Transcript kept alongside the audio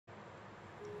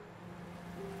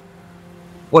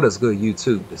What is good,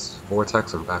 YouTube? This is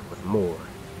Vortex. I'm back with more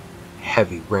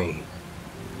heavy rain.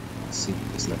 Let's see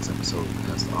what this next episode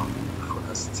has to offer for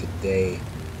us today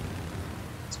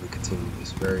as we continue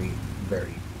this very,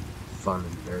 very fun and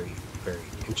very, very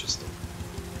interesting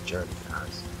journey,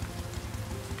 guys.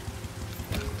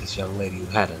 This young lady who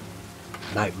had a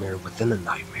nightmare within a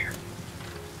nightmare.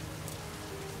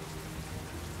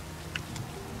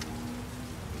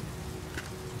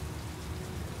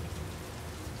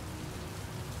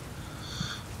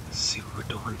 Let's see what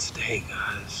we're doing today,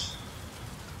 guys.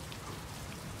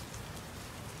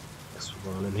 Guess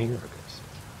we're going in here, I guess.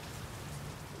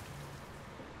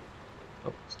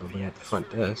 Oh, there's nobody at the front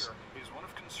desk. Is one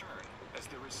of concern, as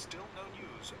there is still no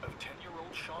news of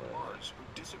 10-year-old Sean Mars, who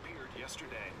disappeared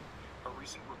yesterday. A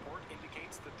recent report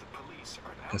indicates that the police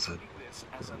are now treating this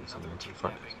as another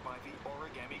kidnapping by the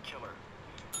Origami Killer.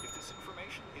 If this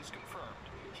information is confirmed,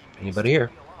 he may Anybody here?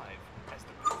 still be alive, as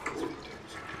the movie's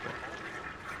victims were only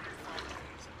 5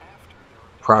 days after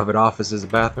their Private office is a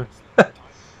bathroom. time is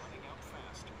running out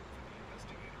fast for the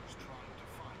investigators trying to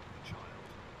find the child.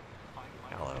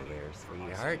 Hello there,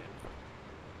 sweetheart.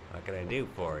 What can I do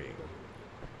for you?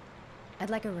 I'd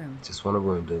like a room. Just want a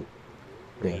room, dude.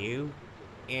 For Yeah. you?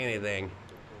 Anything.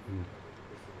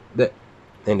 That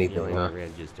You anything, huh? want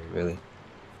register. Really?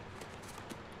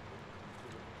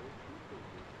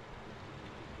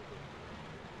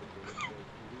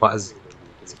 Why is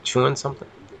he chewing something?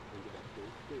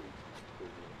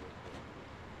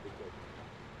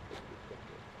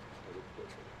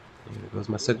 There goes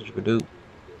my signature, dude.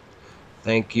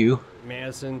 Thank you.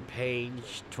 Madison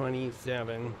Page,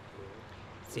 27.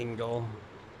 Single.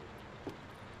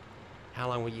 How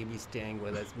long will you be staying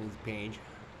with us, Ms. Page?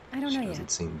 I don't She know doesn't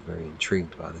yet. seem very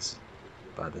intrigued by this.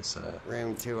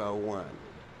 Room 201.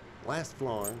 Last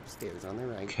floor, stairs on the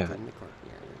right, Okay. turn the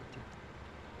courtyard.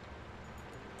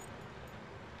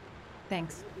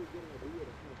 Thanks.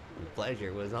 The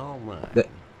pleasure was all mine. That-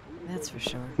 That's for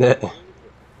sure.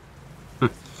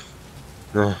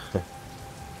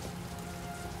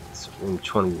 It's room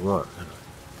 21.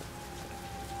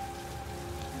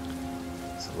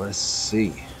 So let's see.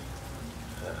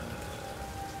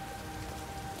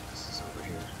 This is over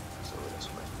here. It's over this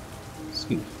way.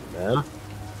 Excuse me, ma'am.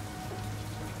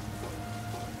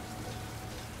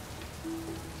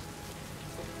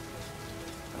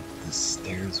 Up the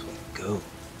stairs we go.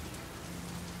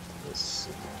 Let's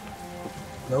see.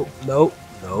 Nope, nope,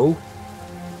 no.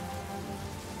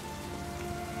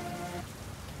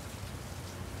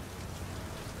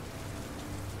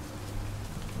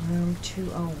 Room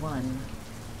 201.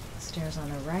 Stairs on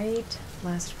the right,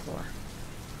 last floor.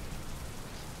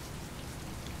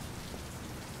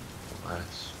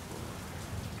 Last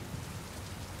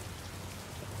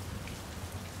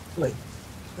floor. Wait,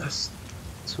 that's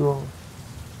 2.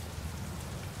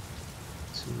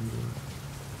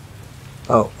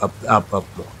 Oh, up more,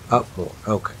 up more.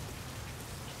 Okay.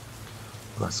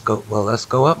 Let's go. Well, let's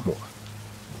go up more.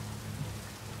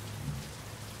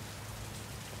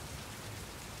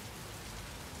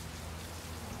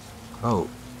 Oh,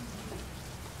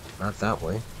 not that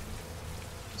way.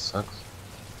 Sucks.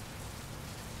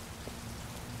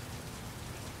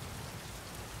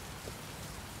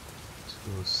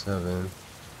 Two 7,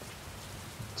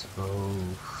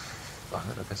 5.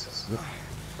 I guess this is it.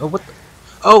 Oh, what the?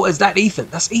 Oh, is that Ethan?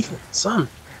 That's Ethan, son.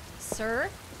 Sir?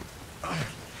 Are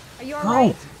you No.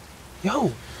 alright?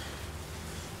 Yo.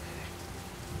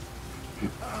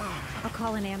 I'll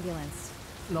call an ambulance.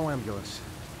 No ambulance.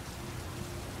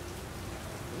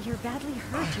 You're badly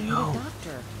hurt. You need No. a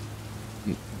doctor.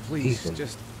 Please, Ethan,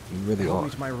 just you really help are. me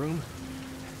to my room.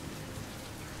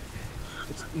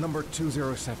 It's number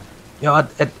 207. Yo,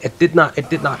 it did not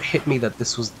hit me that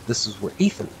this was where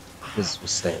Ethan was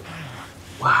staying.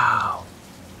 Wow.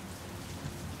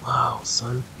 Wow,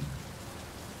 son.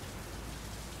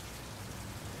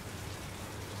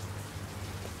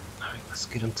 Alright, let's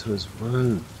get him to his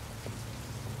room.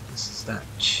 This is that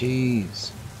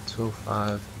cheese.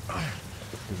 205.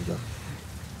 Here we go.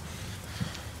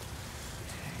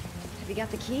 Have you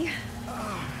got the key?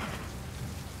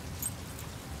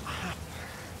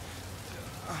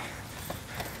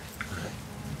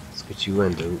 Let's get you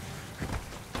in, dude.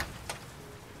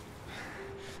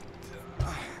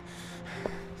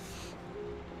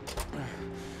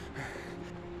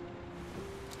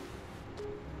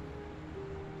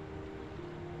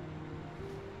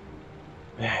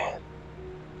 Man,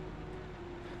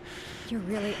 You're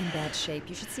really in bad shape.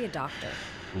 You should see a doctor.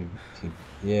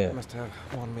 yeah. Must have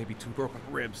one, maybe 2 broken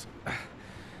ribs.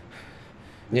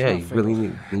 Yeah, not you fatal.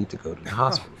 really need to go to the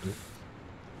hospital, dude.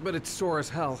 But it's sore as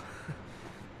hell.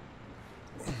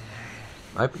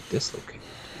 Might be dislocated,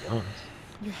 to be honest.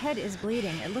 Your head is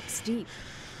bleeding. It looks deep.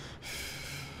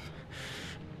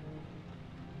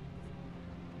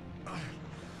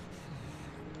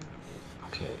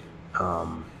 Okay.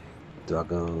 Do I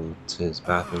go to his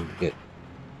bathroom to get,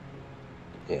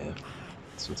 yeah,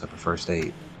 some type of first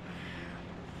aid?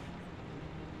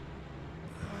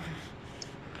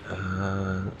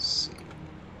 Let's see.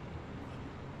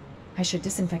 I should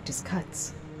disinfect his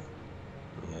cuts.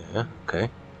 Yeah, okay.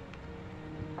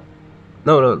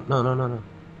 No.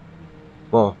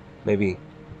 Well, maybe.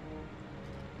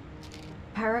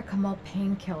 Paracetamol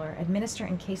painkiller. Administer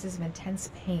in cases of intense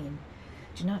pain.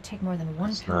 Do not take more than one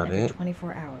That's pill not every it.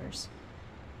 24 hours.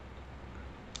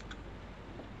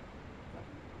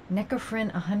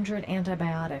 Necophren 100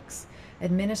 antibiotics.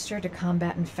 Administer to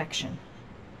combat infection.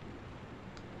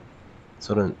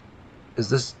 So then, is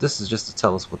this is just to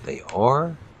tell us what they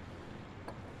are?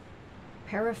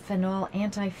 Paraphenol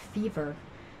anti-fever.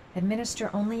 Administer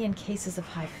only in cases of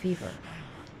high fever.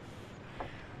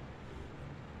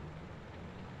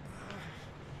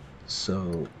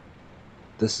 So,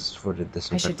 this is for the I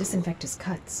disinfectant. should disinfect his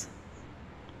cuts.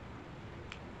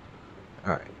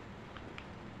 All right.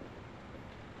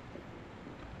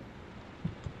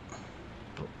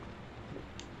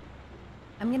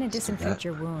 I'm going to Let's do disinfect that.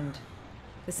 your wound.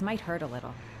 This might hurt a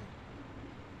little.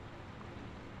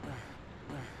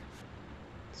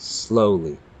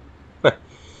 Slowly. I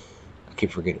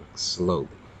keep forgetting. Slowly.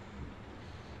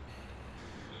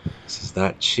 This is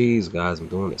not cheese, guys. I'm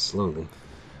doing it slowly.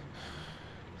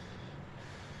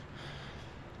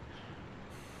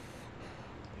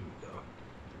 There we go.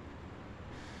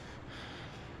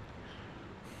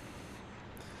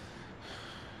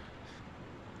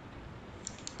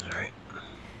 All right.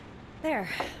 There.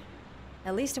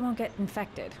 At least it won't get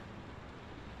infected.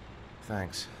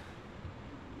 Thanks.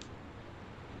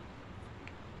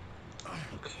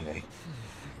 Okay.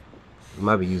 We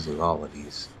might be using all of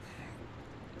these.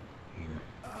 Here.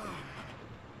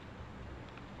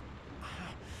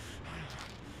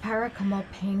 Paracetamol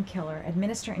painkiller.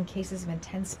 Administer in cases of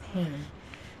intense pain.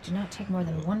 Do not take more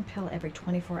than one pill every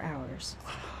 24 hours.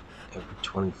 Every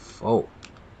 24.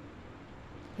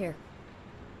 Here.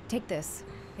 Take this.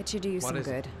 It should do you What some is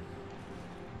it? good.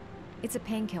 It's a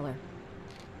painkiller.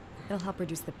 It'll help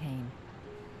reduce the pain.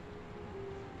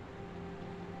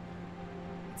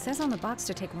 It says on the box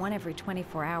to take one every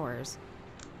 24 hours.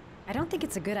 I don't think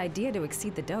it's a good idea to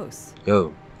exceed the dose.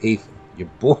 Yo, Ethan, your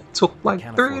boy took like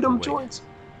Can't 3 afford of to them wait. joints.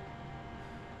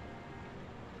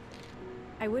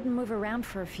 I wouldn't move around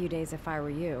for a few days if I were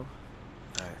you.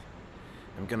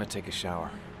 I'm gonna take a shower.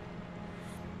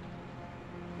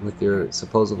 With your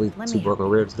supposedly Let 2 me help broken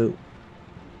you. ribs, dude.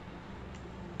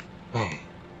 Man.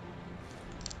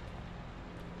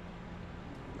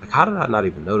 Like, how did I not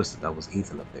even notice that was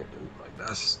Ethan up there, dude? Like,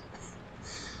 that's...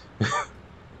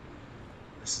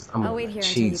 I'm I'll on wait that here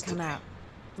until you cheese come today. out.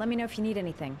 Let me know if you need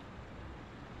anything.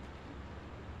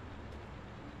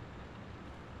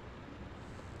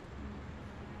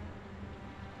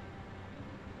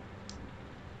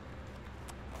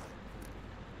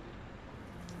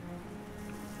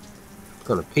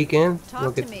 Gonna peek in? Talk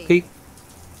Gonna to get me. the peek?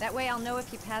 That way I'll know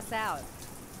if you pass out.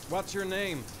 What's your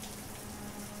name?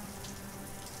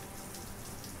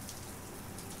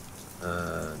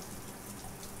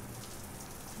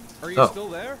 Are you Oh. still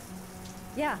there?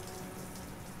 Yeah.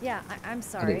 Yeah, I'm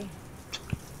sorry.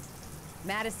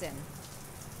 Madison.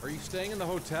 Are you staying in the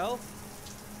hotel?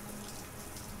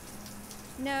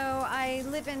 No, I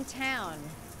live in town.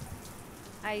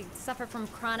 I suffer from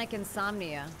chronic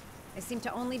insomnia. I seem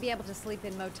to only be able to sleep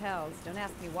in motels. Don't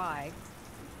ask me why.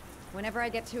 Whenever I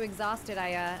get too exhausted,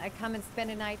 I come and spend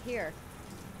a night here.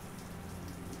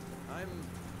 I'm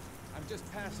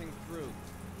just passing through.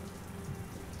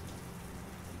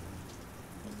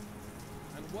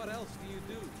 And what else do you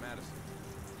do, Madison?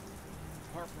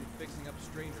 Apart from fixing up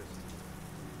strangers.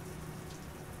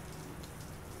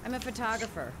 I'm a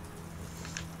photographer.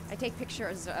 I take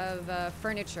pictures of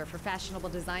furniture for fashionable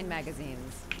design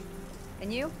magazines.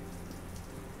 And you?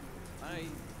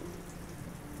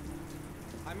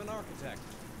 I'm an architect.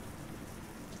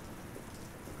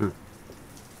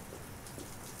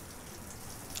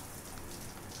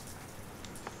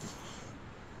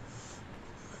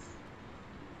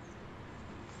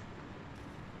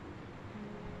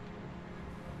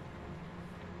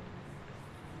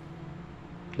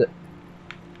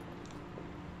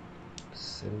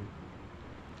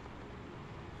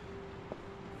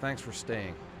 Thanks for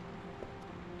staying.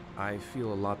 I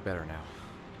feel a lot better now.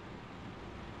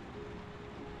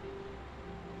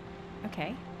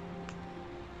 Okay.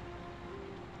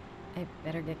 I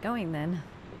better get going then.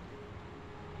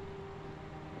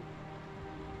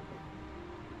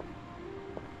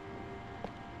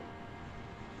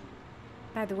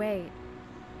 By the way,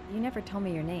 you never told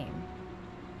me your name.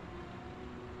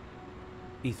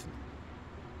 Ethan.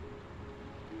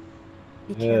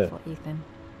 Be Yeah. careful, Ethan.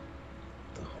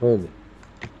 The homie.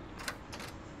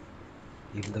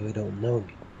 Even though he don't know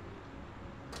me.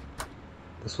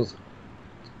 This was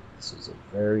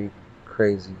a very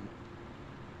crazy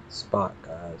spot,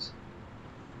 guys.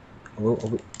 We're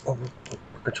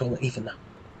controlling Ethan now.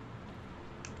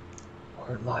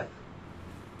 We're live.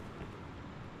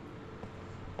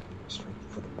 Straight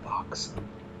for the box.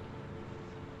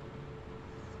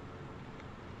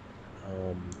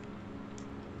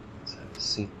 Let's have a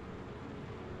seat.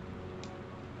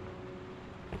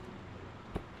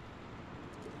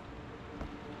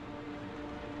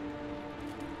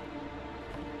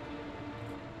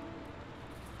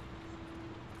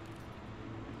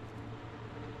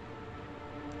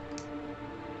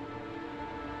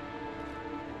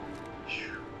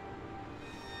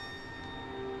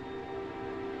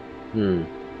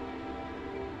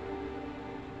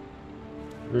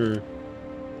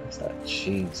 That's that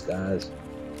cheese, guys.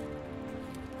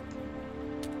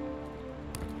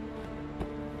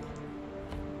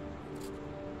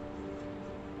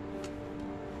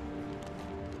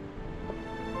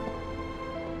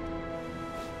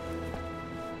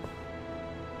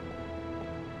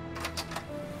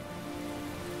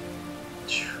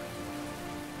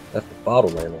 Left the bottle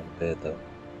laying on the bed, though.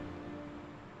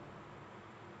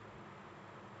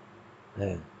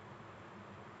 Man.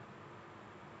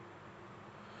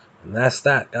 And that's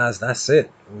that, guys. That's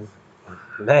it.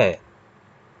 Man,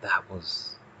 that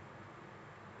was.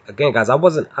 Again, guys, I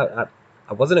wasn't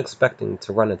expecting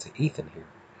to run into Ethan here.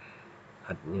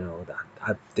 I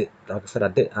did. Like I said,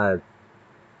 I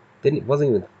wasn't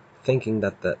even thinking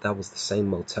that that was the same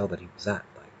motel that he was at.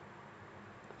 Like,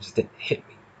 it just didn't hit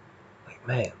me. Like,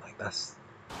 man, like that's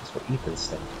what Ethan's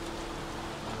saying.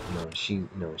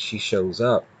 She shows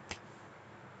up.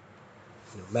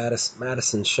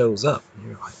 Madison shows up. And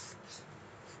you're like,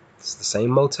 it's the same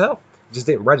motel. It just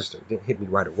didn't register. It didn't hit me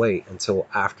right away until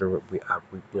after we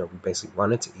basically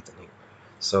run into Ethan here.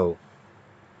 So,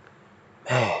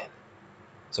 man.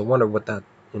 So I wonder what that,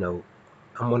 I'm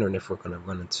wondering if we're gonna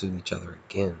run into each other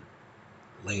again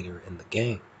later in the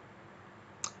game.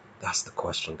 That's the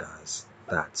question, guys.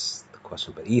 That's the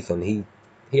question. But Ethan, he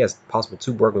has possible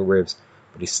 2 broken ribs,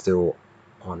 but he's still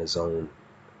on his own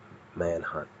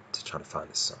manhunt to try to find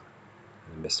his son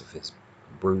in the midst of his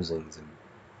bruisings and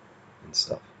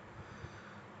stuff.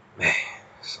 Man,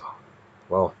 so,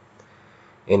 well,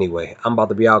 anyway, I'm about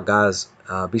to be out, guys.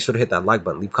 Be sure to hit that like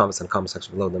button. Leave comments in the comment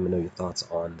section below. Let me know your thoughts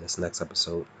on this next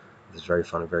episode of this very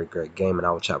fun and very great game. And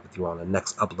I will chat with you on the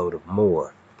next upload of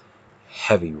more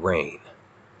Heavy Rain.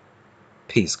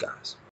 Peace, guys.